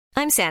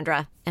I'm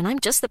Sandra, and I'm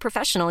just the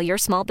professional your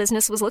small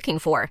business was looking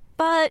for.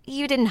 But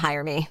you didn't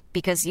hire me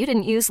because you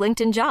didn't use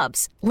LinkedIn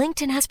Jobs.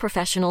 LinkedIn has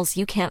professionals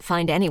you can't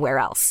find anywhere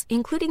else,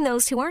 including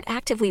those who aren't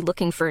actively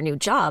looking for a new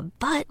job,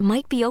 but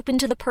might be open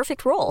to the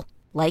perfect role,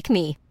 like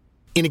me.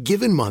 In a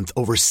given month,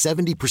 over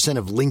 70%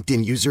 of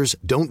LinkedIn users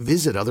don't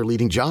visit other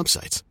leading job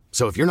sites.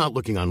 So if you're not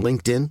looking on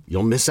LinkedIn,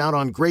 you'll miss out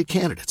on great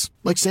candidates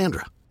like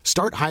Sandra.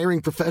 Start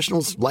hiring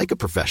professionals like a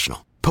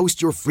professional.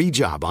 Post your free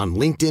job on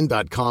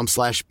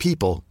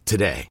linkedin.com/people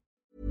today.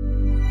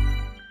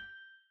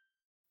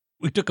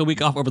 We took a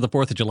week off over the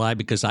 4th of July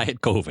because I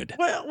had COVID.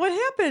 What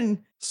happened?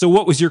 So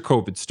what was your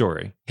COVID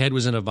story? Head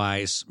was in a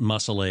vice,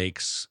 muscle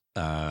aches,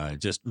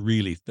 just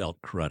really felt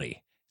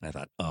cruddy. And I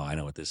thought, oh, I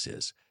know what this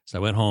is. So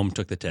I went home,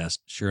 took the test.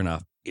 Sure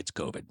enough, it's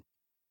COVID.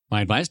 My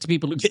advice to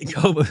people who get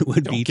COVID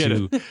would be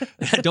to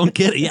don't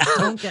get it. Yeah.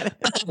 Don't get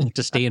it.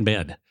 To stay in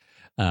bed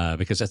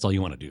because that's all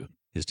you want to do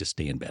is just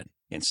stay in bed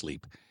and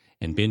sleep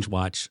and binge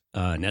watch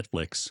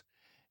Netflix.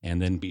 And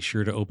then be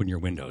sure to open your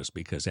windows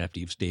because after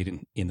you've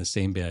stayed in the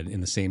same bed, in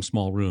the same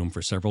small room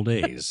for several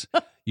days,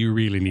 you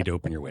really need to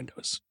open your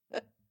windows.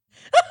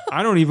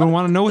 I don't even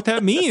want to know what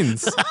that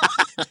means.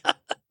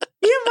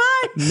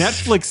 TMI.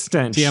 Netflix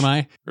stench.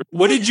 TMI.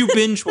 What did you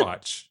binge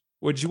watch?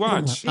 What did you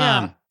watch?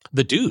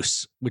 The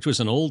Deuce, which was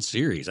an old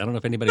series. I don't know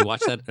if anybody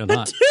watched that or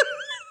not. Are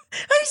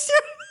you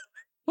serious?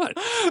 What?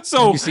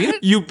 So have you seen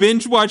it? You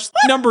binge watched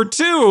number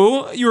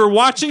 2. You were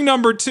watching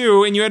number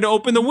 2 and you had to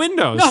open the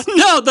windows.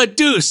 No, The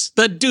Deuce.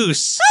 The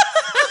Deuce.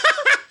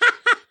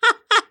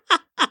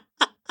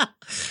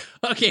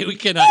 Okay, we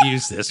cannot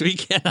use this. We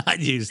cannot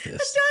use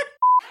this.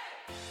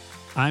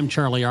 I'm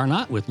Charlie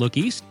Arnott with Look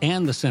East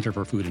and the Center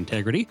for Food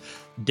Integrity,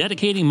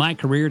 dedicating my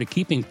career to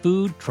keeping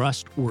food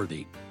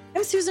trustworthy.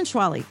 I'm Susan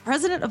Schwally,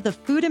 president of the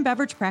food and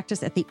beverage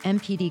practice at the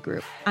MPD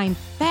Group. I'm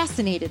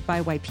fascinated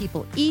by why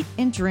people eat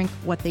and drink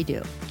what they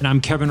do. And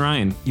I'm Kevin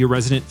Ryan, your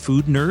resident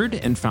food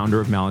nerd and founder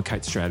of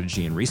Malachite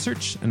Strategy and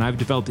Research. And I've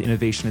developed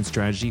innovation and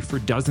strategy for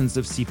dozens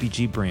of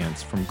CPG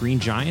brands, from Green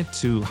Giant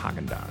to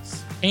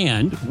Haagen-Dazs.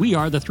 And we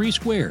are the 3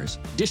 Squares,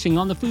 dishing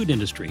on the food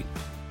industry.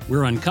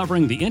 We're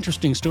uncovering the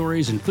interesting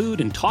stories in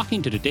food and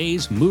talking to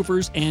today's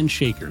movers and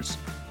shakers.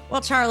 Well,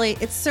 Charlie,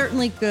 it's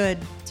certainly good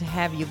to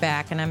have you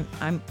back, and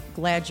I'm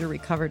glad you're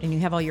recovered and you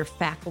have all your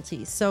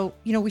faculties. So,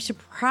 we should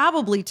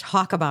probably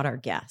talk about our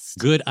guest.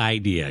 Good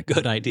idea.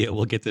 Good idea.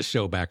 We'll get this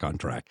show back on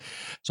track.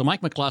 So Mike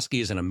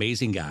McCloskey is an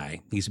amazing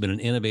guy. He's been an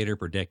innovator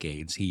for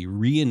decades. He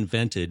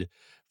reinvented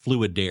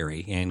fluid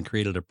dairy and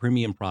created a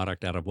premium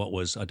product out of what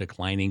was a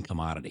declining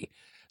commodity.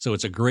 So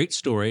it's a great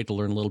story to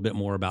learn a little bit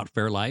more about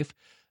Fairlife,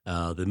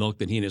 the milk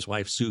that he and his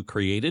wife Sue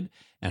created,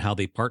 and how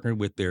they partnered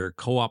with their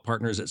co-op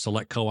partners at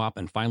Select Co-op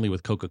and finally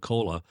with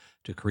Coca-Cola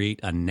to create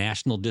a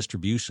national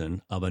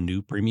distribution of a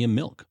new premium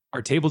milk.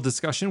 Our table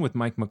discussion with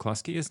Mike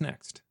McCloskey is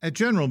next. At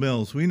General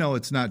Mills, we know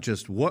it's not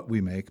just what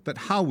we make, but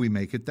how we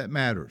make it that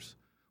matters.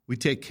 We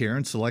take care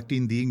in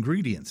selecting the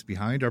ingredients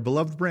behind our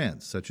beloved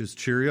brands, such as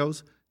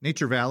Cheerios,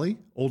 Nature Valley,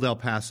 Old El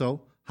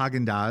Paso,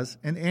 Haagen-Dazs,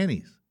 and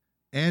Annie's.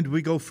 And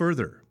we go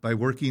further by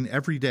working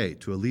every day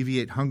to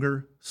alleviate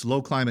hunger,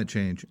 slow climate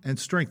change, and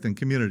strengthen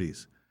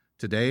communities.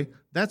 Today,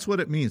 that's what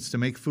it means to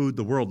make food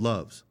the world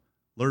loves.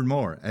 Learn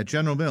more at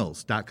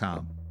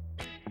generalmills.com.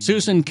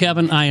 Susan,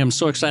 Kevin, I am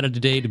so excited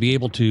today to be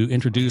able to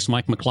introduce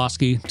Mike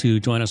McCloskey to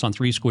join us on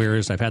 3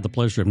 Squares. I've had the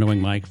pleasure of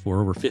knowing Mike for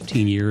over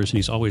 15 years, and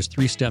he's always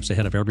 3 steps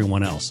ahead of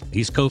everyone else.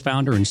 He's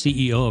co-founder and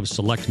CEO of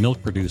Select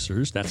Milk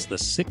Producers. That's the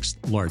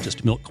 6th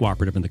largest milk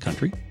cooperative in the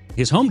country.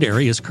 His home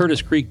dairy is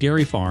Curtis Creek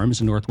Dairy Farms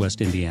in Northwest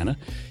Indiana.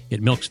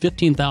 It milks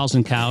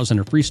 15,000 cows in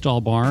a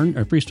freestall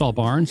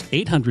barns,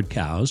 800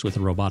 cows with a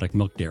robotic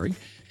milk dairy,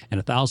 and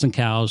 1,000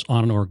 cows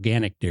on an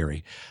organic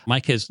dairy.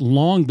 Mike has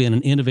long been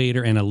an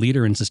innovator and a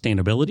leader in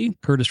sustainability.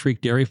 Curtis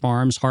Creek Dairy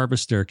Farms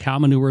harvest their cow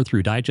manure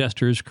through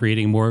digesters,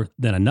 creating more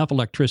than enough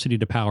electricity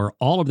to power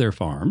all of their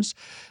farms,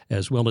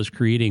 as well as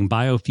creating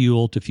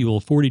biofuel to fuel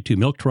 42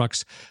 milk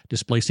trucks,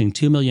 displacing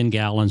 2 million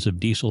gallons of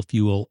diesel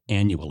fuel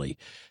annually.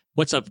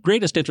 What's of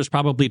greatest interest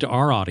probably to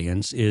our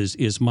audience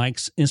is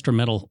Mike's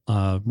instrumental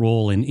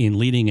role in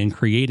leading and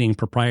creating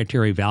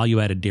proprietary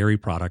value-added dairy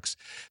products,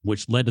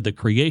 which led to the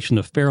creation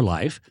of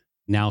Fairlife,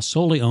 now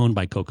solely owned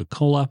by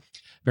Coca-Cola.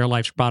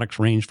 Fairlife's products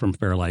range from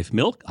Fairlife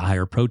milk, a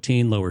higher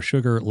protein, lower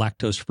sugar,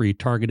 lactose-free,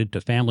 targeted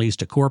to families,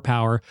 to Core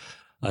Power,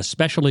 a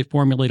specially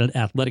formulated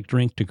athletic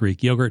drink, to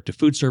Greek yogurt, to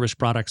food service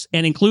products,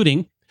 and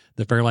including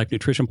the Fairlife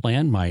Nutrition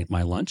Plan, my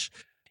lunch.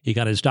 He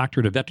got his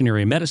doctorate of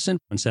veterinary medicine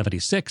in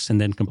 1976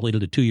 and then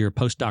completed a 2-year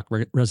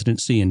postdoc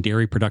residency in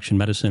dairy production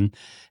medicine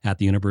at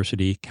the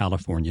University of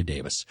California,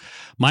 Davis.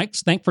 Mike,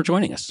 thanks for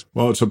joining us.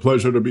 Well, it's a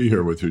pleasure to be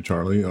here with you,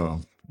 Charlie.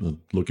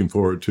 Looking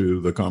forward to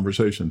the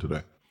conversation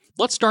today.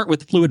 Let's start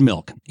with fluid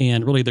milk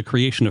and really the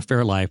creation of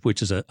Fairlife,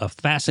 which is a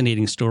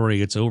fascinating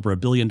story. It's over $1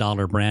 billion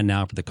brand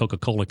now for the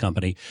Coca-Cola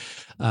company.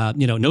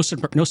 No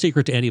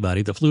secret to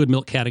anybody, the fluid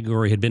milk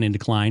category had been in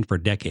decline for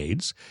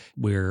decades,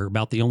 where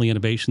about the only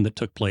innovation that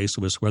took place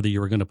was whether you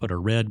were going to put a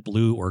red,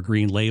 blue, or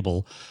green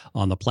label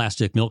on the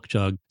plastic milk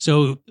jug.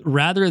 So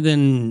rather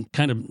than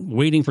kind of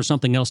waiting for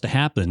something else to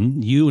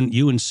happen, you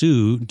and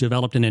Sue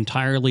developed an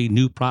entirely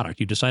new product.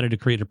 You decided to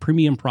create a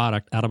premium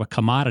product out of a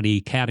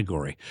commodity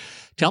category.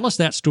 Tell us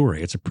that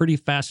story. It's a pretty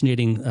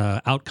fascinating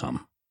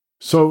outcome.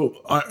 So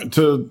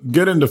to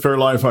get into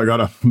Fairlife, I got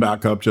to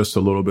back up just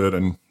a little bit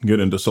and get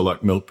into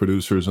Select Milk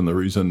Producers and the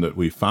reason that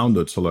we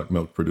founded Select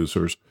Milk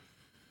Producers.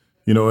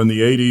 In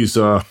the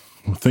 80s,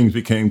 things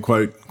became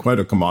quite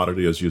a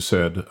commodity, as you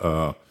said.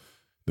 The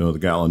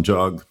gallon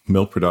jug,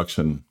 milk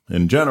production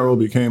in general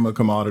became a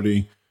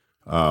commodity.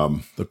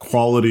 The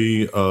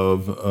quality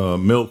of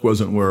milk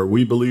wasn't where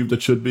we believed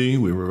it should be.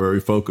 We were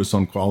very focused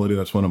on quality.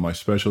 That's one of my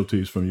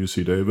specialties from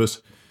UC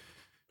Davis.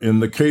 In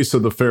the case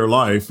of the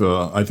Fairlife,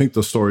 I think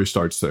the story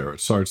starts there.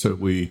 It starts that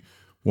we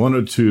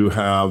wanted to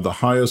have the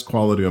highest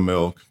quality of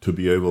milk to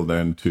be able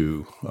then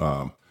to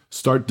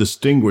start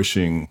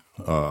distinguishing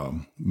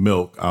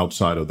milk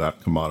outside of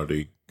that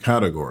commodity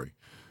category.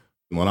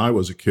 When I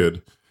was a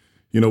kid,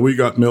 we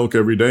got milk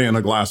every day in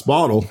a glass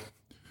bottle,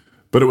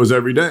 but it was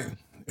every day.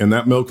 And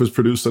that milk was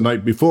produced the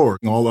night before.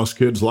 All us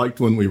kids liked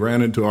when we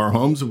ran into our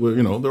homes,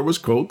 there was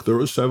Coke, there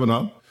was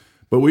 7-Up.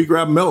 But we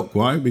grabbed milk.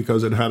 Why?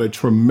 Because it had a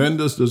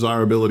tremendous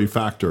desirability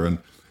factor. And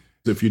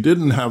if you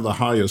didn't have the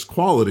highest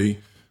quality,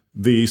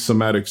 the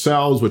somatic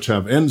cells, which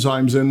have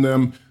enzymes in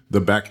them,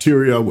 the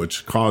bacteria,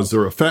 which cause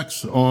their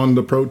effects on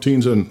the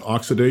proteins and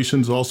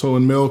oxidations also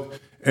in milk,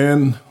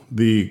 and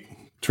the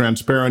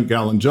transparent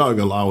gallon jug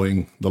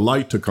allowing the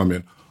light to come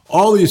in.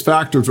 All these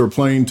factors are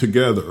playing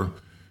together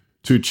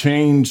to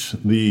change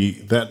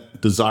that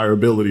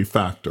desirability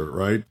factor,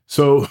 right?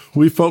 So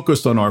we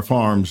focused on our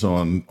farms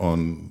on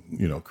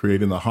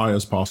creating the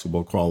highest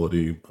possible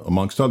quality,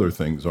 amongst other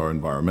things, our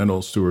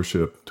environmental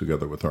stewardship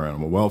together with our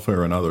animal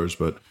welfare and others.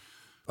 But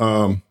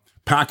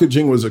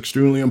packaging was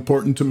extremely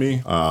important to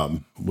me.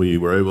 We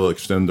were able to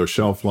extend their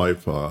shelf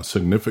life a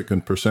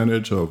significant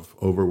percentage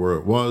over where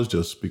it was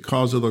just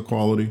because of the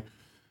quality.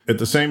 At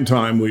the same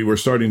time, we were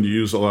starting to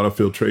use a lot of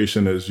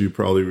filtration, as you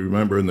probably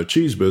remember, in the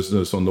cheese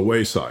business on the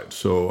whey side.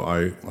 So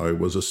I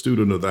was a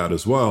student of that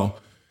as well.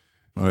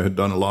 I had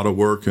done a lot of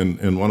work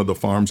in one of the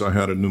farms I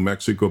had in New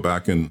Mexico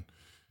back in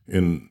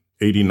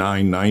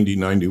 89, 90,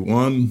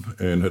 91,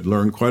 and had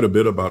learned quite a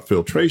bit about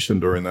filtration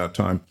during that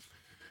time.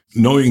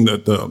 Knowing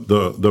that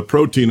the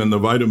protein and the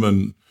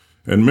vitamin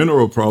and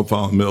mineral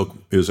profile of milk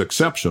is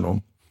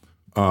exceptional,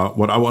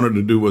 what I wanted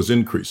to do was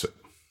increase it.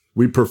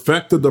 We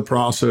perfected the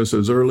process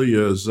as early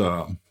as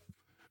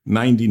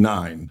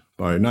 99.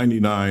 By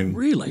 99,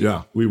 really?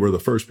 Yeah, we were the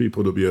first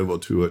people to be able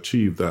to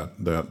achieve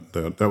that.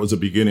 That was the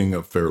beginning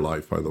of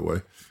Fairlife, by the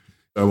way.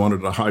 I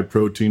wanted a high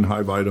protein,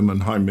 high vitamin,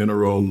 high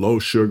mineral, low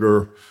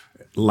sugar,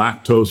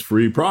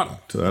 lactose-free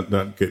product.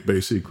 That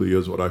basically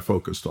is what I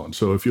focused on.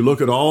 So if you look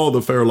at all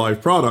the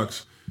Fairlife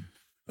products,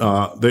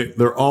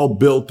 they're all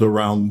built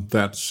around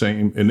that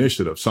same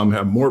initiative. Some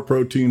have more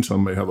protein,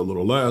 some may have a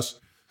little less.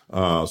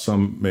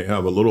 Some may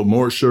have a little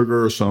more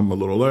sugar, some a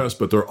little less,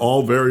 but they're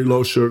all very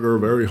low sugar,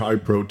 very high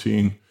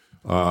protein,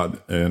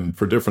 and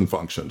for different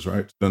functions,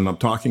 right? And I'm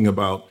talking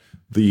about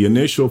the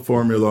initial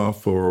formula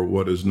for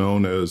what is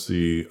known as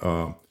the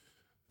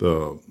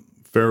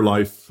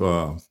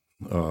Fairlife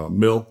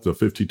milk, the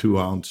 52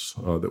 ounce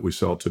that we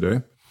sell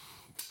today.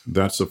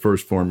 That's the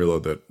first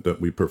formula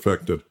that we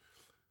perfected,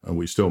 and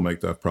we still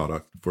make that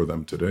product for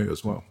them today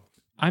as well.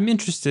 I'm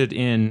interested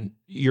in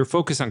your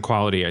focus on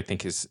quality. I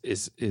think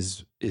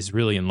is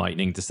really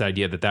enlightening. This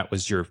idea that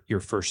was your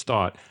first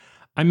thought.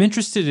 I'm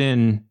interested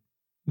in,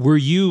 were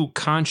you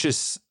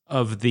conscious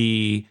of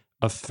the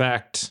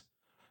effect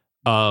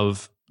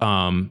of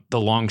the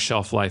long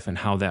shelf life and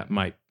how that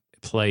might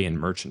play in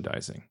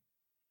merchandising?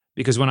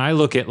 Because when I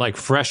look at like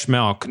fresh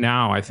milk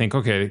now, I think,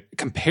 okay,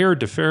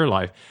 compared to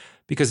Fairlife,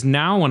 because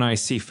now when I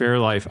see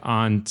Fairlife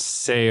on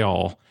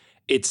sale,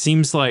 it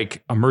seems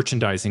like a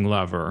merchandising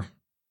lever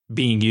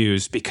being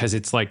used because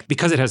it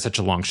has such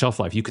a long shelf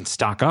life. You can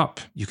stock up.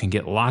 You can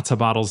get lots of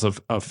bottles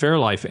of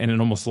Fairlife, and it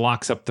almost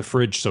locks up the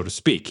fridge, so to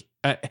speak.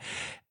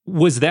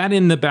 Was that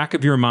in the back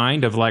of your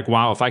mind of like,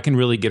 wow, if I can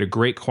really get a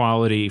great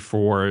quality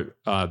for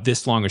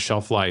this long a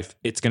shelf life,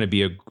 it's going to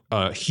be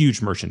a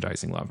huge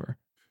merchandising lever?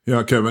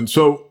 Yeah, Kevin.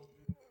 So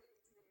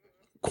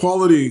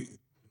quality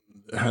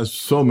has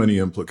so many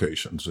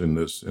implications in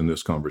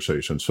this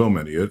conversation. So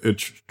many. It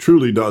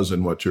truly does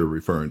in what you're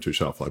referring to,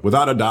 shelf life.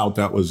 Without a doubt,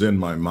 that was in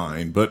my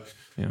mind. But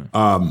yeah.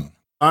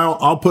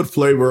 I'll put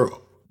flavor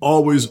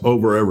always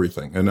over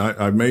everything. And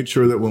I made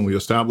sure that when we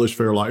established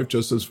Fairlife,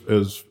 just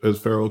as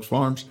Fair Oaks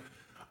Farms,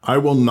 I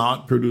will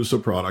not produce a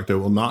product. I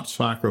will not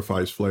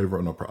sacrifice flavor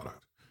on a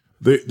product.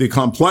 The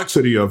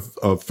complexity of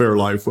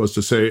Fairlife was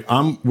to say,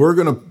 we're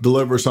going to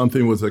deliver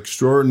something with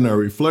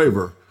extraordinary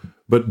flavor,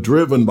 but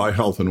driven by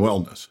health and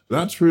wellness.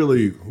 That's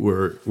really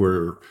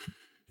where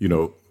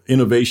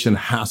innovation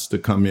has to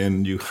come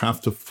in. You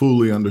have to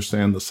fully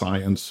understand the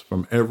science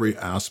from every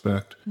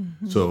aspect.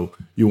 So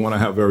you want to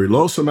have very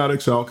low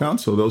somatic cell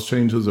count. So those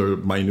changes are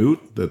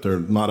minute, that they're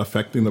not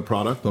affecting the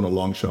product on a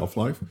long shelf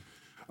life.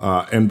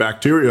 And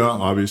bacteria,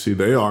 obviously,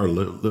 they are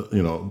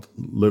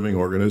living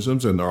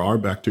organisms, and there are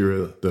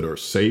bacteria that are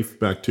safe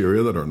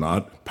bacteria that are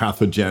not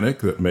pathogenic,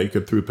 that make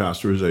it through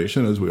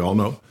pasteurization, as we all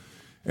know.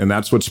 And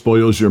that's what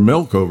spoils your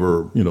milk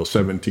over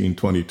 17,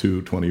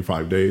 22,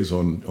 25 days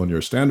on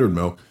your standard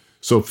milk.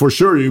 So for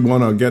sure, you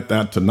want to get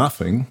that to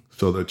nothing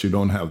so that you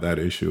don't have that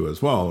issue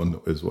as well, and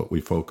is what we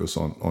focus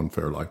on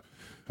Fairlife.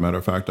 Matter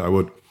of fact, I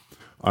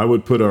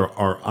would put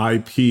our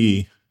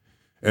IP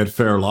at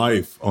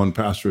Fairlife on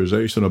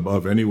pasteurization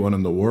above anyone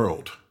in the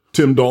world.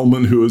 Tim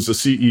Dolman, who is the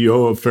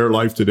CEO of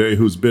Fairlife today,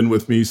 who's been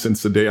with me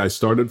since the day I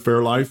started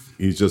Fairlife.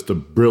 He's just a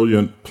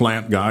brilliant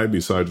plant guy,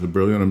 besides the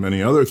brilliant and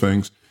many other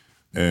things.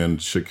 And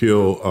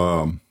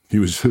Shaquille, he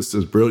was just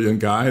this brilliant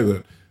guy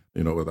that,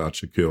 without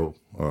Shaquille,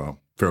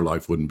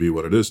 Fairlife wouldn't be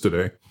what it is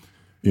today.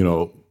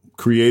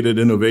 Created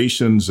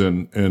innovations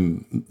and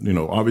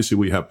obviously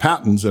we have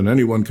patents and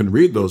anyone can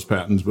read those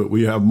patents, but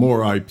we have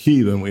more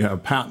IP than we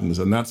have patents.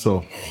 And that's a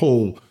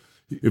whole,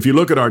 if you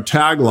look at our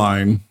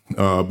tagline,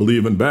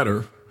 believe in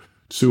better,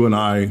 Sue and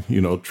I,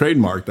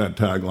 trademarked that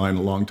tagline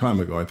a long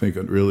time ago. I think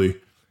it really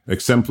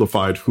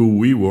exemplified who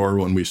we were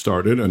when we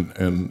started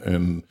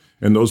and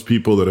those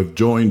people that have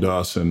joined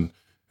us and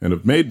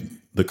have made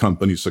the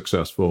company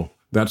successful.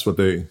 That's what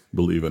they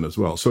believe in as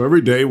well. So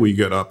every day we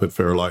get up at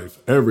Fairlife,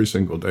 every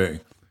single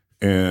day.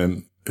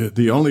 And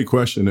the only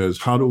question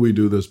is, how do we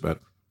do this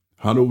better?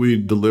 How do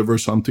we deliver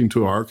something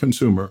to our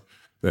consumer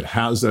that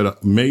has that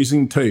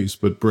amazing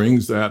taste, but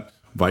brings that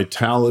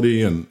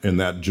vitality and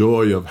that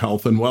joy of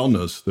health and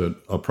wellness that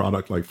a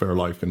product like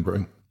Fairlife can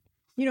bring?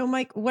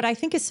 Mike, what I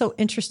think is so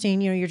interesting,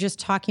 you're just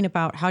talking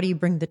about how do you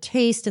bring the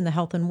taste and the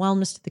health and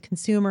wellness to the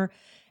consumer.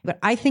 But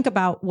I think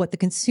about what the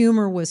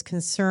consumer was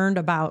concerned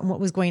about and what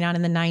was going on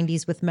in the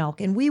 90s with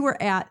milk. And we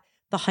were at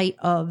the height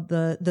of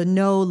the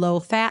no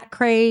low fat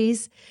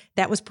craze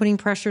that was putting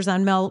pressures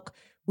on milk.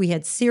 We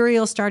had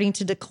cereal starting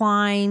to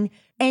decline.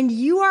 And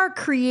you are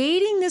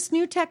creating this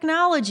new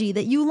technology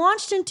that you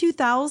launched in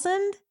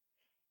 2000,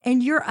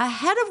 and you're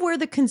ahead of where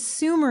the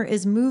consumer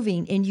is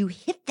moving, and you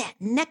hit that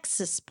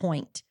nexus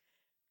point.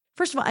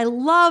 First of all, I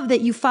love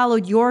that you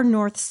followed your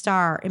North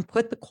Star and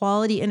put the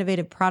quality,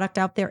 innovative product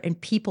out there and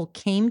people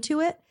came to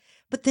it.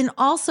 But then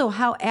also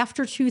how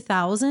after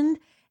 2000,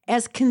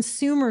 as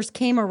consumers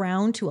came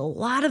around to a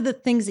lot of the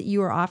things that you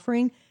were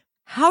offering,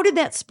 how did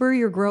that spur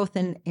your growth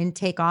and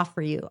take off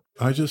for you?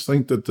 I just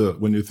think that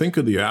when you think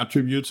of the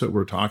attributes that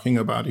we're talking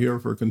about here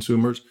for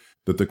consumers,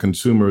 that the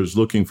consumer is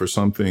looking for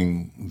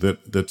something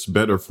that's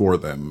better for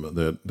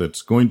them,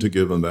 that's going to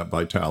give them that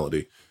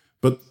vitality.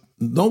 But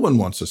no one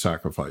wants to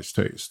sacrifice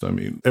taste. I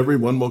mean,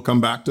 everyone will come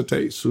back to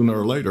taste sooner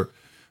or later.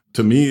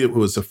 To me, it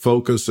was a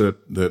focus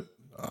that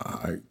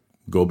I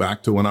go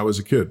back to when I was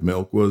a kid.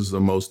 Milk was the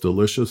most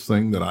delicious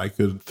thing that I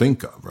could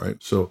think of, right?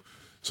 So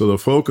the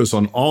focus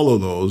on all of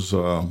those,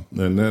 and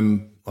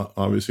then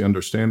obviously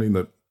understanding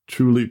that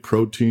truly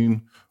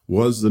protein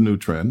was the new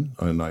trend.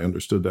 And I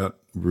understood that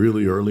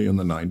really early in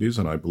the 90s,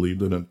 and I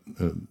believed in it.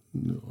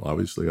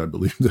 Obviously, I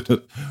believed in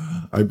it.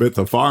 I bet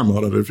the farm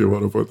on it, if you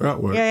want to put it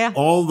that way. Yeah.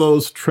 All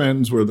those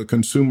trends where the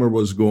consumer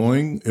was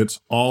going, it's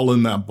all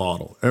in that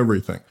bottle,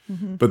 everything.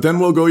 Mm-hmm. But then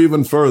we'll go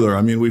even further.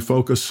 I mean, we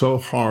focus so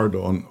hard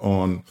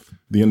on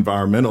the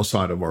environmental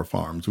side of our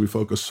farms. We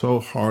focus so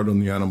hard on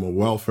the animal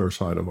welfare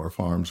side of our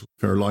farms.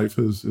 Fairlife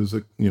is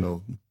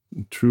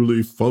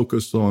truly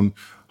focused on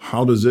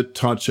how does it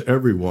touch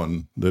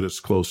everyone that it's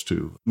close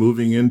to.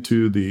 Moving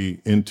into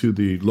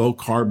the low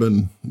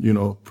carbon,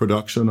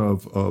 production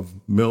of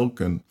milk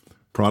and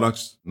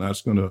products, and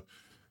that's going to,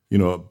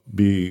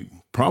 be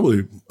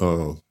probably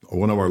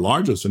one of our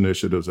largest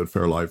initiatives at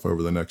Fairlife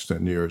over the next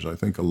 10 years. I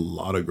think a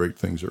lot of great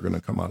things are going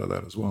to come out of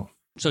that as well.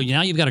 So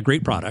now you've got a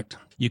great product.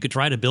 You could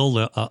try to build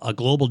a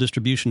global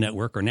distribution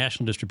network or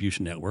national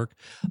distribution network,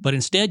 but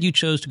instead you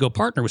chose to go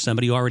partner with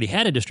somebody who already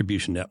had a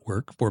distribution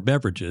network for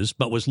beverages,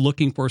 but was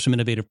looking for some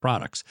innovative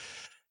products.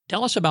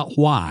 Tell us about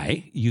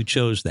why you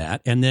chose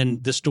that, and then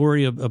the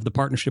story of the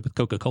partnership with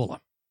Coca-Cola.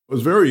 It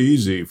was very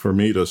easy for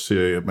me to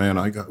say,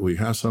 man, we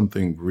have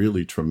something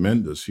really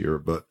tremendous here,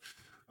 but,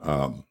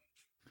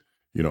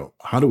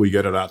 how do we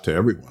get it out to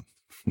everyone?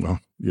 Well,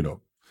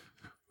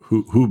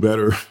 who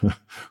better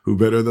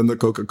than the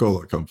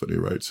Coca-Cola company,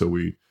 right? So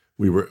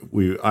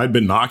I'd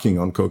been knocking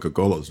on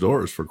Coca-Cola's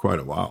doors for quite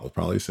a while,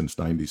 probably since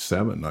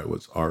 97. I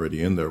was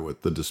already in there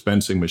with the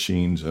dispensing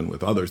machines and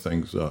with other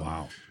things.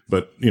 Wow.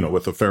 But,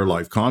 with the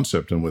Fairlife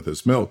concept and with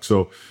its milk.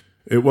 So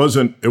it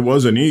wasn't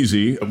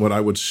easy. What I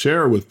would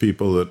share with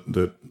people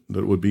that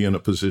would be in a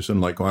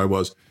position like I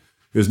was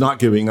is not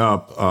giving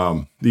up.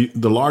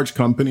 The large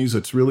companies,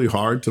 it's really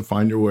hard to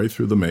find your way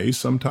through the maze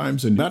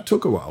sometimes. And that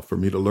took a while for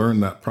me to learn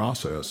that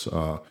process.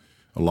 A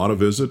lot of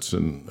visits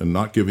and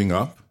not giving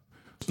up.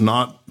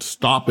 not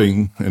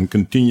stopping and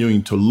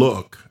continuing to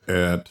look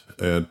at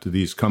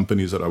these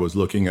companies that I was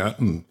looking at,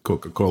 and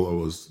Coca-Cola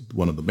was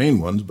one of the main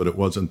ones, but it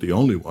wasn't the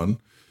only one.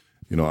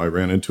 I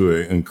ran into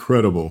an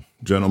incredible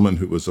gentleman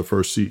who was the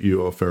first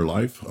CEO of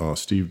Fairlife,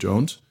 Steve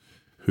Jones,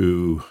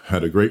 who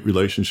had a great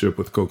relationship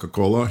with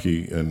Coca-Cola,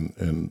 he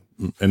and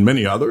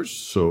many others.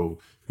 So,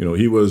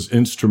 he was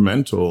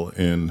instrumental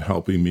in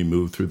helping me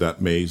move through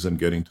that maze and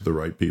getting to the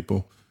right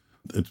people.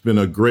 It's been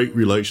a great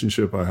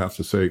relationship. I have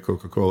to say,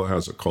 Coca-Cola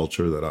has a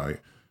culture that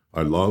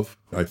I love.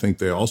 I think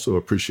they also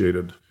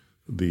appreciated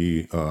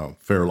the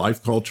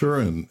Fairlife culture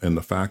and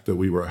the fact that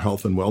we were a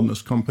health and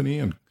wellness company.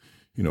 And,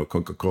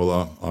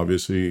 Coca-Cola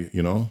obviously,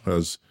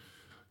 has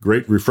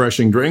great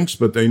refreshing drinks,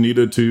 but they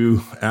needed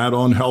to add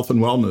on health and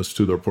wellness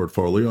to their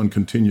portfolio and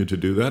continue to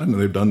do that. And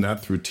they've done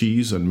that through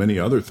teas and many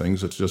other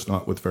things. It's just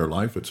not with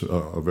Fairlife. It's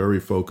a very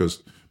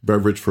focused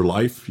beverage for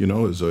life,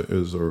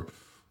 is their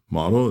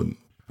motto. And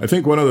I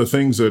think one of the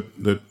things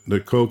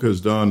that Coke has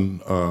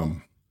done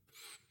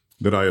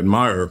that I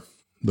admire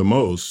the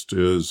most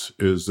is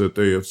that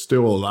they have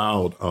still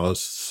allowed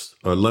us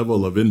a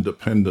level of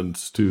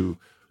independence to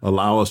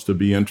allow us to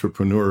be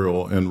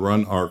entrepreneurial and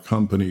run our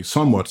company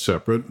somewhat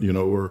separate.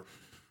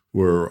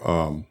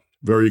 We're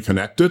very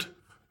connected,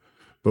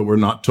 but we're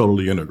not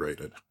totally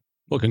integrated.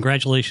 Well,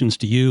 congratulations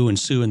to you and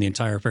Sue and the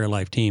entire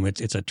Fairlife team.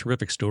 It's a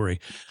terrific story.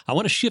 I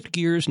want to shift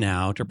gears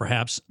now to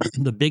perhaps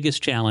the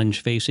biggest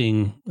challenge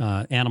facing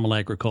animal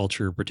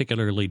agriculture,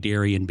 particularly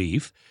dairy and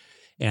beef,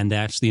 and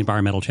that's the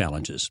environmental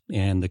challenges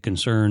and the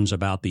concerns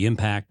about the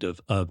impact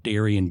of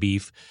dairy and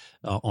beef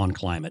on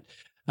climate.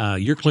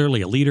 You're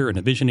clearly a leader and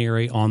a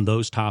visionary on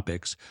those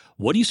topics.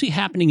 What do you see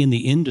happening in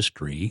the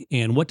industry,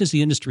 and what does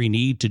the industry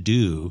need to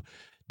do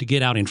to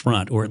get out in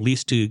front, or at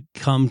least to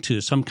come to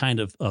some kind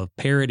of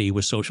parity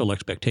with social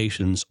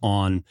expectations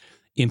on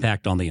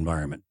impact on the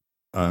environment?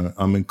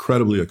 I'm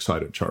incredibly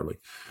excited, Charlie.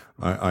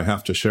 I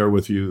have to share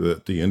with you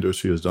that the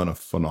industry has done a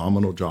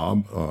phenomenal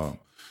job.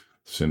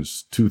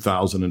 Since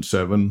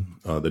 2007,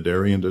 the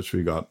dairy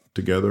industry got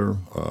together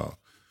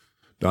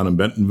down in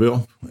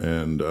Bentonville,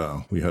 and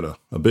we had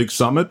a big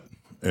summit,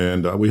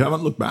 and we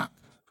haven't looked back.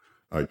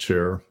 I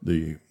chair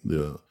the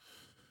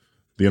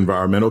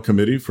environmental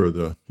committee for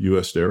the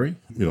U.S. dairy.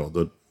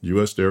 The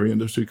U.S. dairy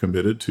industry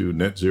committed to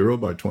net zero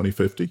by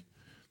 2050,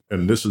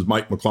 and this is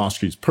Mike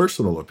McCloskey's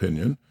personal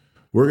opinion.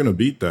 We're going to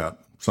beat that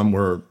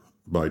somewhere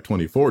by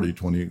 2040,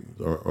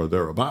 or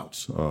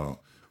thereabouts.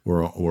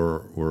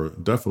 We're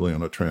definitely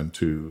on a trend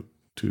to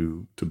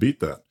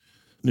beat that.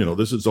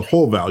 This is a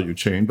whole value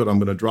chain, but I'm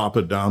going to drop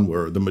it down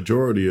where the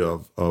majority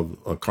of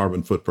a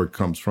carbon footprint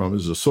comes from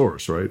is the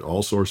source, right?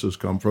 All sources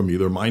come from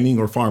either mining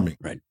or farming.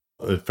 Right.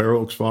 At Fair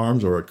Oaks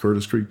Farms or at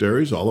Curtis Creek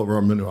Dairies, all of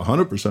our manure,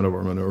 100% of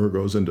our manure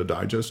goes into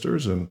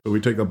digesters. And so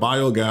we take a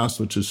biogas,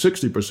 which is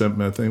 60%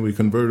 methane, we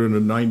convert it into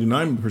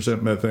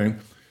 99% methane,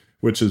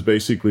 which is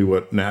basically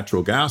what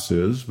natural gas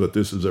is, but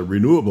this is a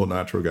renewable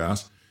natural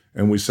gas.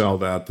 And we sell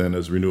that then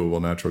as renewable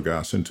natural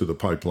gas into the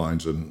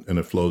pipelines, and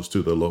it flows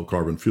to the low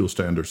carbon fuel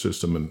standard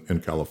system in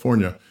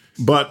California.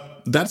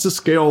 But that's a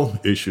scale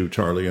issue,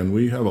 Charlie, and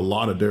we have a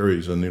lot of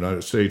dairies in the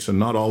United States, and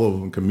not all of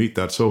them can meet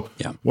that. So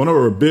One of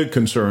our big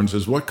concerns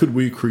is what could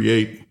we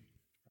create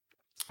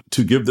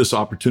to give this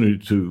opportunity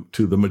to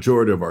the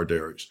majority of our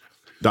dairies?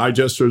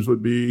 Digesters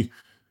would be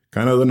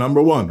kind of the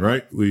number one,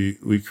 right?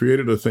 We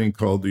created a thing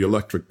called the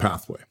electric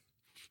pathway.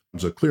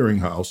 It's a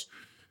clearinghouse,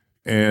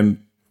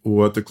 and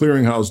what the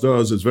clearinghouse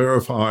does is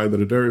verify that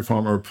a dairy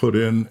farmer put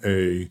in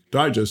a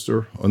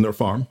digester on their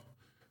farm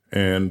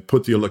and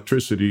put the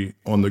electricity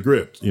on the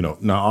grid.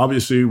 Now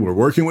obviously we're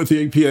working with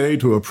the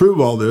EPA to approve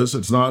all this.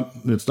 It's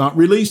not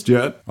released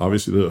yet.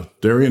 Obviously the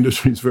dairy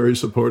industry is very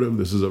supportive.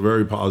 This is a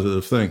very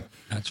positive thing.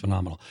 That's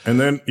phenomenal. And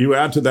then you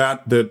add to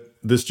that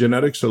this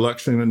genetic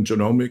selection and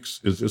genomics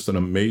is just an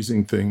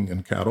amazing thing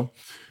in cattle.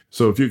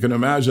 So if you can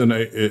imagine,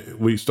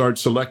 we start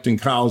selecting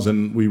cows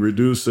and we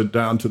reduce it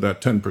down to that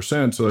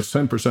 10%. So that's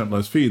 10%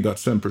 less feed,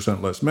 that's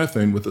 10% less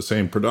methane with the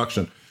same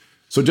production.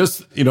 So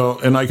just,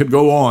 and I could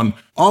go on.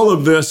 All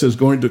of this is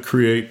going to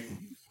create,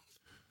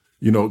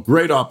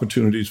 great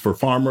opportunities for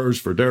farmers,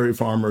 for dairy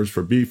farmers,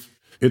 for beef.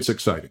 It's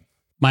exciting.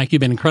 Mike,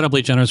 you've been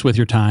incredibly generous with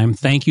your time.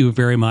 Thank you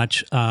very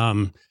much.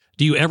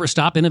 Do you ever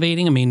stop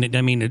innovating? I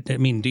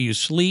mean, do you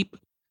sleep?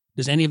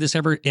 Does any of this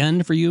ever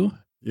end for you?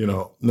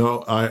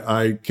 No,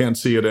 I can't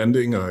see it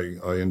ending.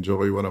 I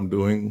enjoy what I'm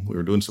doing.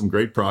 We're doing some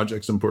great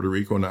projects in Puerto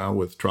Rico now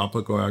with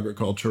tropical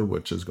agriculture,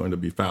 which is going to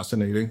be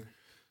fascinating.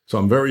 So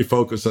I'm very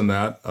focused on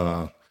that.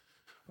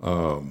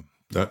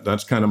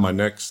 That's kind of my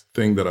next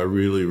thing that I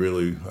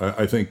really,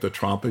 I think the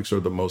tropics are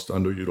the most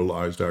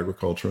underutilized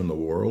agriculture in the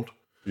world.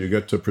 You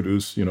get to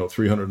produce,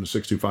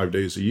 365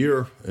 days a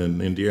year.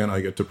 In Indiana, I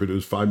get to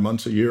produce 5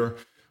 months a year.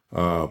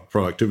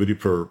 Productivity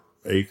per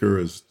acre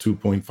is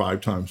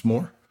 2.5 times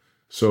more.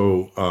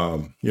 So,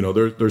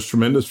 there's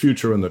tremendous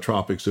future in the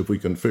tropics if we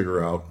can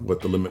figure out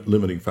what the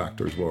limiting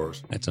factors were.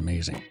 That's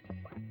amazing.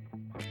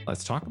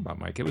 let's talk about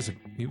Mike.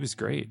 He was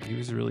great. He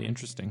was really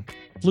interesting.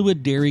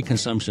 Fluid dairy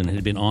consumption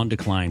had been on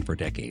decline for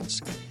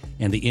decades,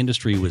 and the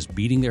industry was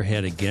beating their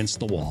head against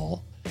the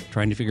wall,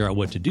 trying to figure out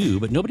what to do,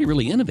 but nobody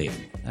really innovated.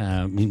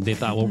 They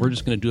thought, well, we're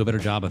just going to do a better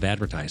job of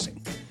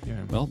advertising.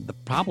 Yeah. Well, the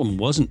problem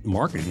wasn't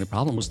marketing. The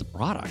problem was the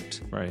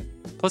product. Right.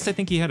 Plus, I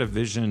think he had a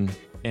vision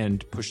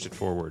and pushed it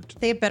forward.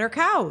 They have better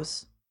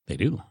cows. They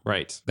do.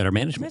 Right. Better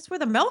management. That's where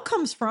the milk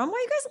comes from. Why are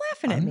you guys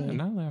laughing at me? I'm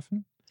not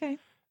laughing. Okay.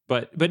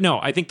 But no,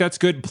 I think that's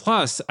good.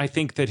 Plus, I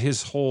think that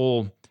his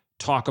whole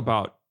talk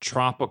about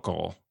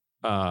tropical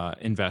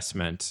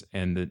investment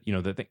and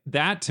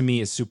that to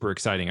me is super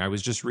exciting. I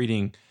was just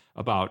reading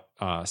about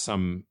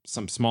some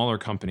smaller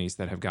companies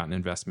that have gotten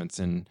investments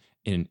in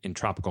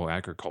tropical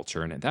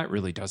agriculture, and that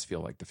really does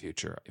feel like the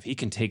future. If he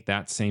can take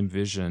that same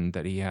vision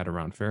that he had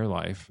around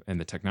Fairlife and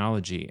the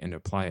technology and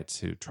apply it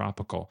to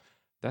tropical,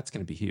 that's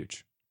going to be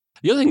huge.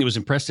 The other thing that was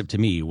impressive to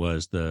me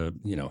was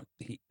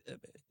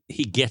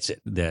he gets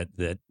it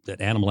that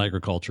animal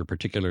agriculture,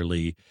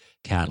 particularly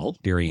cattle,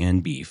 dairy,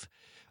 and beef,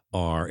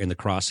 are in the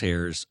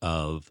crosshairs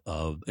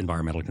of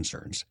environmental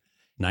concerns.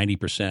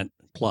 90%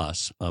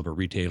 plus of a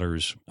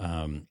retailer's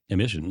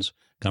emissions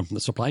come from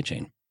the supply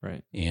chain.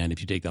 Right. And if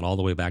you take that all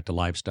the way back to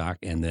livestock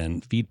and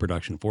then feed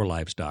production for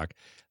livestock,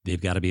 they've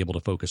got to be able to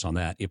focus on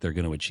that if they're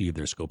going to achieve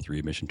their Scope 3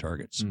 emission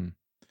targets. Mm.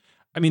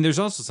 I mean, there's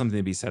also something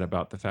to be said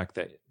about the fact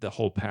that the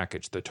whole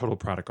package, the total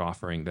product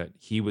offering that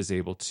he was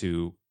able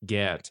to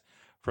get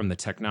from the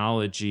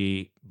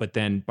technology, but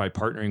then by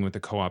partnering with the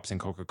co-ops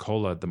and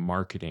Coca-Cola, the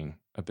marketing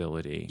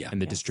ability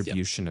and the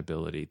distribution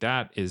ability,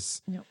 that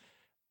is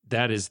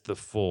the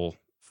full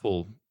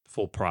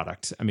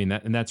product. I mean,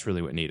 that's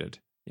really what needed.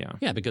 Yeah.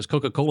 Yeah, because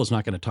Coca-Cola is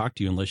not going to talk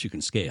to you unless you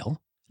can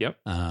scale. Yep.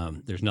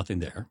 There's nothing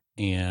there.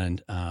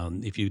 And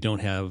if you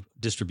don't have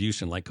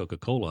distribution like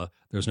Coca-Cola,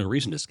 there's no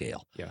reason to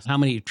scale. Yes. How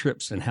many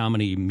trips and how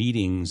many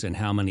meetings and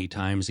how many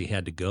times he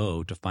had to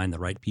go to find the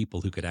right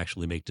people who could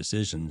actually make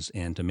decisions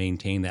and to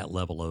maintain that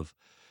level of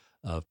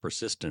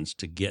persistence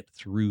to get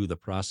through the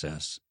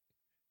process.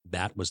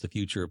 That was the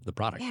future of the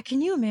product. Yeah,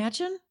 can you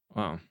imagine?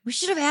 Wow. We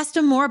should have asked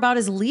him more about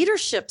his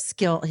leadership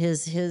skill,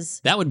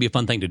 his That would be a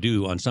fun thing to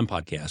do on some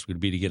podcasts, would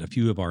be to get a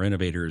few of our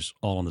innovators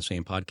all on the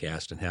same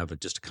podcast and have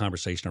just a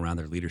conversation around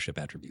their leadership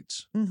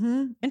attributes.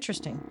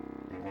 Interesting.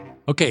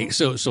 Okay,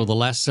 so the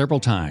last several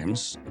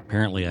times,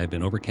 apparently I've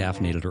been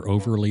over-caffeinated or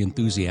overly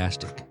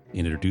enthusiastic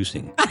in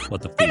introducing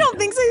What the Food. I don't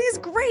think so. He's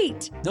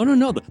great.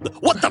 No. The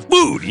What the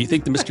Food! You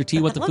think the Mr.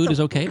 T What the Food is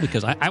okay?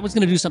 Because I was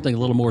going to do something a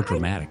little more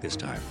dramatic this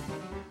time.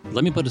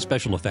 Let me put a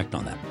special effect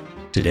on that.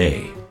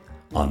 Today,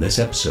 on this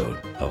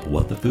episode of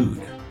What the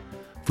Food,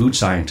 food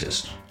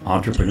scientist,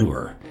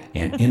 entrepreneur,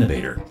 and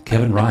innovator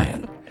Kevin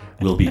Ryan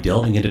will be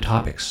delving into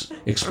topics,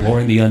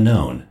 exploring the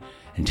unknown,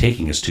 and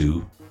taking us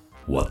to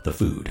What the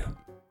Food.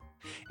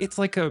 It's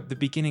like the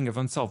beginning of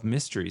Unsolved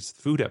Mysteries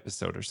food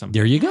episode or something.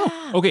 There you go.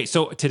 Okay,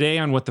 so today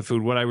on What the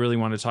Food, what I really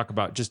want to talk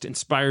about, just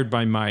inspired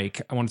by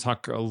Mike, I want to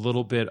talk a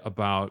little bit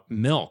about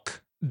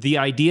milk. The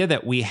idea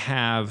that we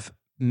have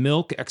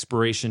milk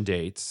expiration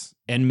dates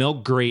and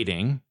milk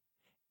grading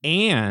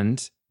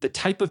and the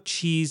type of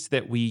cheese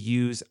that we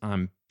use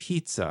on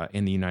pizza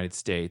in the United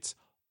States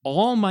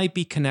all might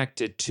be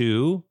connected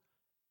to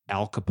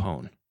Al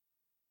Capone.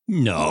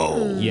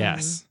 No.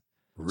 Yes.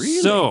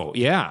 Really? So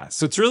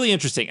it's really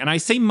interesting. And I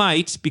say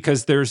might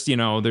because there's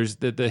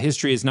the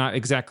history is not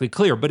exactly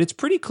clear, but it's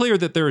pretty clear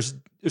that there's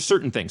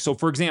certain things. So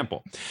for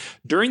example,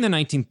 during the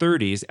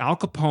 1930s, Al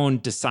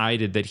Capone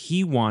decided that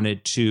he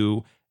wanted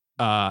to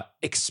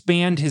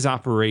expand his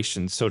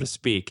operations, so to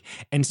speak.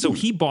 And so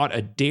he bought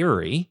a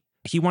dairy.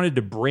 He wanted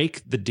to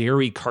break the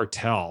dairy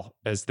cartel,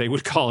 as they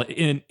would call it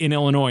in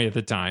Illinois at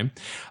the time.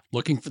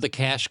 Looking for the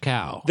cash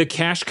cow. The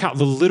cash cow,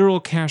 the literal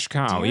cash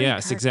cow. Dairy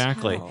Yes, cartel.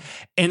 exactly.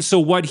 And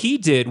so what he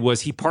did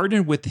was he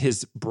partnered with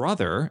his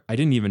brother. I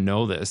didn't even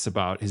know this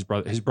about his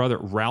brother,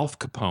 Ralph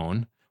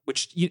Capone,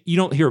 which you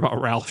don't hear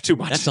about Ralph too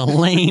much. That's a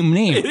lame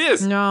name. It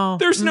is. No.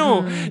 There's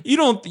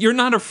you're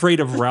not afraid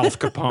of Ralph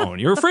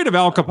Capone. You're afraid of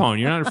Al Capone.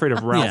 You're not afraid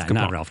of Ralph Capone.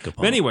 Not Ralph Capone.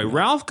 But anyway,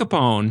 Ralph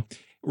Capone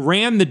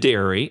ran the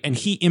dairy and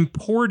he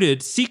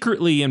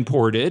secretly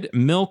imported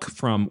milk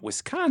from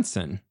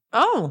Wisconsin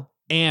Oh.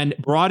 and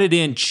brought it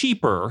in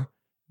cheaper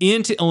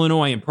into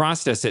Illinois and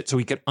processed it so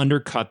he could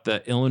undercut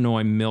the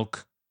Illinois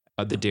milk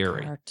the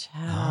dairy.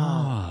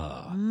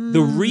 Ah. The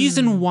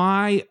reason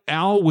why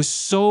Al was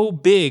so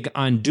big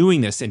on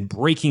doing this and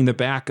breaking the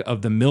back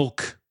of the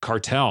milk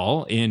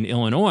cartel in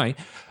Illinois,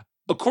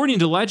 according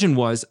to legend,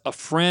 was a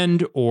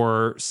friend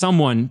or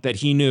someone that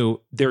he knew,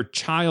 their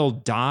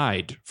child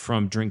died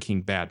from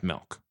drinking bad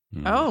milk.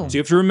 Oh. So you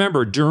have to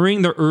remember,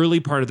 during the early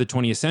part of the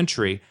 20th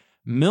century,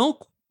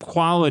 milk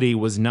quality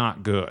was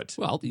not good.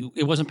 Well,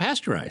 it wasn't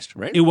pasteurized,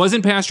 right? It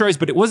wasn't pasteurized,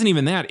 but it wasn't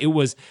even that. It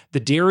was the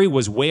dairy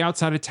was way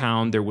outside of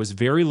town. There was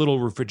very little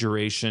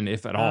refrigeration,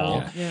 if at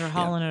all. They were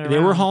hauling it around. They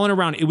were hauling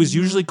around. It was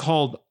usually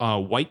called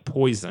white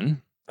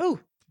poison. Oh.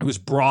 It was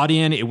brought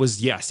in. It was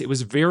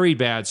very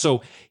bad.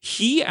 So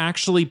he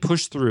actually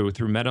pushed through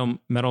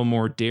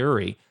Meadowmore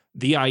Dairy,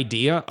 the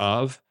idea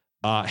of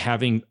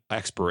having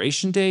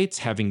expiration dates,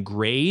 having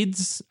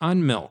grades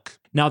on milk.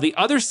 Now, the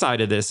other side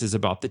of this is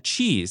about the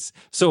cheese.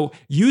 So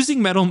using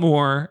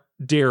Metalmore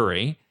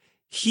Dairy,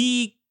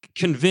 he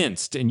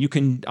convinced,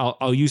 and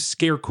I'll use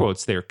scare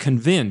quotes there,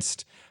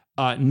 convinced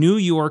New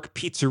York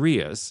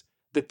pizzerias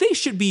that they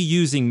should be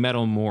using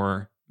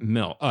Metalmore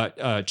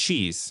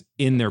cheese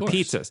in their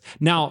pizzas.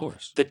 Now,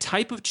 the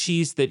type of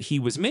cheese that he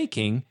was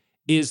making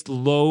is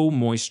low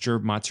moisture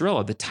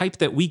mozzarella, the type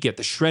that we get,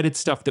 the shredded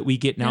stuff that we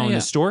get now in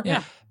the store.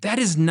 Yeah. That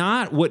is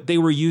not what they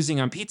were using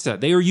on pizza.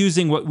 They were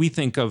using what we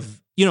think of,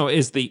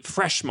 is the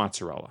fresh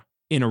mozzarella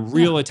in a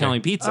real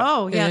Italian pizza.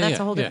 Oh, yeah, that's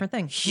a whole different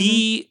thing.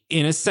 He,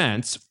 in a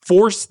sense,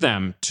 forced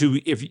them to,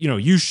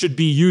 you should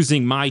be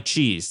using my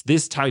cheese,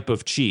 this type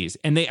of cheese.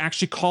 And they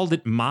actually called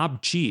it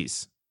mob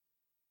cheese.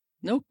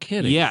 No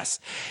kidding. Yes.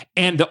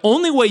 And the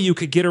only way you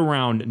could get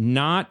around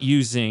not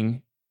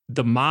using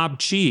the mob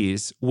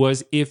cheese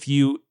was if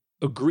you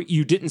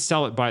didn't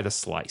sell it by the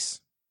slice.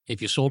 If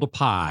you sold a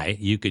pie,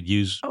 you could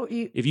use.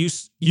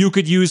 If you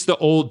could use the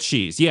old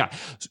cheese,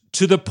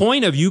 to the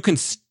point of you can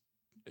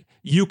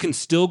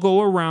still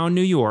go around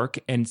New York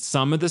and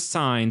some of the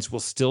signs will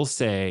still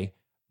say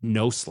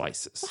no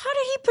slices. Well, how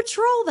did he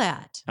patrol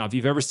that? Now, if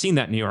you've ever seen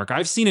that in New York,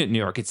 I've seen it in New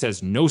York. It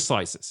says no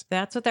slices.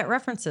 That's what that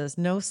references.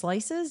 No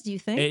slices. Do you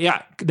think?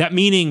 Yeah, that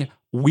meaning.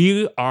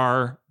 We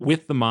are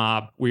with the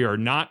mob. We are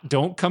not.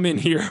 Don't come in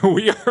here.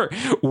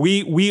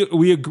 We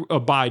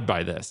abide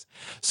by this.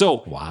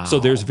 So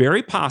there's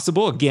very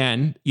possible.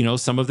 Again,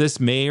 some of this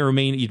may or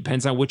may. It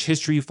depends on which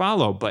history you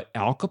follow. But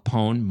Al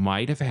Capone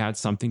might have had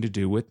something to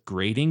do with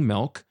grading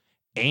milk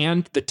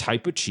and the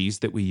type of cheese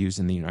that we use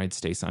in the United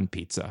States on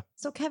pizza.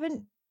 So,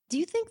 Kevin, do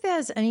you think that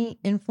has any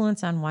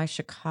influence on why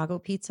Chicago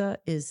pizza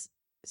is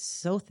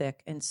so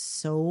thick and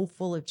so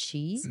full of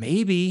cheese?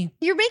 Maybe.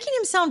 You're making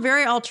him sound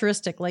very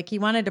altruistic, like he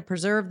wanted to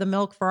preserve the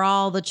milk for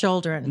all the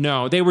children.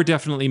 No, they were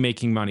definitely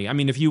making money. I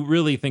mean, if you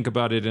really think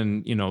about it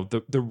in,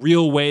 the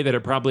real way that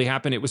it probably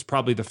happened, it was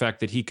probably the fact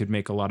that he could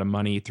make a lot of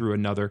money through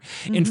another.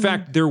 Mm-hmm. In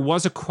fact, there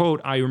was a quote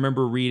I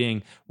remember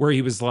reading where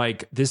he was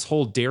like, this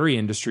whole dairy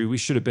industry, we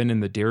should have been in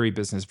the dairy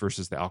business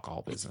versus the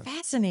alcohol business.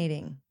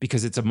 Fascinating.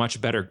 Because it's a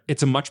much better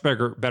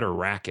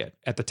racket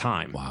at the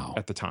time. Wow.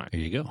 At the time.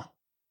 There you go.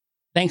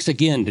 Thanks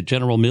again to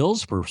General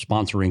Mills for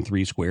sponsoring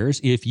 3 Squares.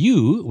 If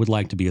you would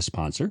like to be a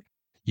sponsor,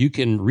 you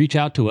can reach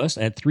out to us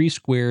at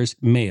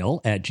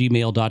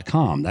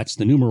 3squaresmail@gmail.com. That's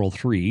the numeral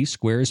 3,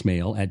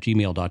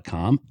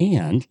 squaresmail@gmail.com.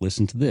 And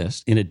listen to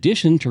this. In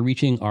addition to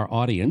reaching our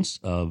audience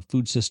of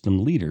food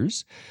system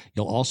leaders,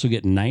 you'll also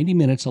get 90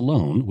 minutes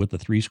alone with the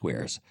 3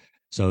 Squares.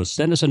 So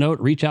send us a note,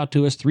 reach out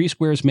to us,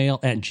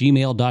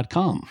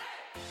 3squaresmail@gmail.com.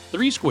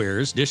 3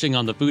 Squares, Dishing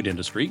on the Food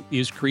Industry,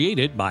 is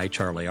created by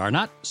Charlie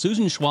Arnott,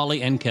 Susan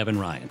Schwally, and Kevin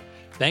Ryan.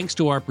 Thanks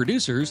to our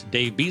producers,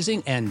 Dave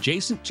Beasing and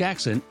Jason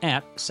Jackson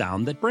at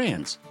Sound That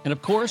Brands. And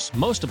of course,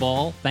 most of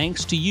all,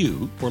 thanks to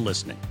you for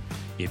listening.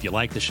 If you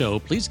like the show,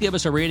 please give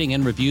us a rating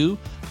and review,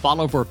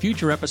 follow for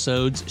future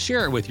episodes,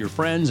 share it with your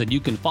friends, and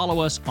you can follow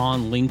us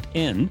on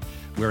LinkedIn.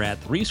 We're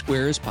at 3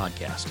 Squares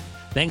Podcast.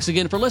 Thanks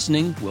again for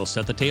listening. We'll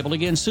set the table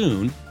again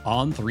soon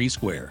on 3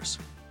 Squares.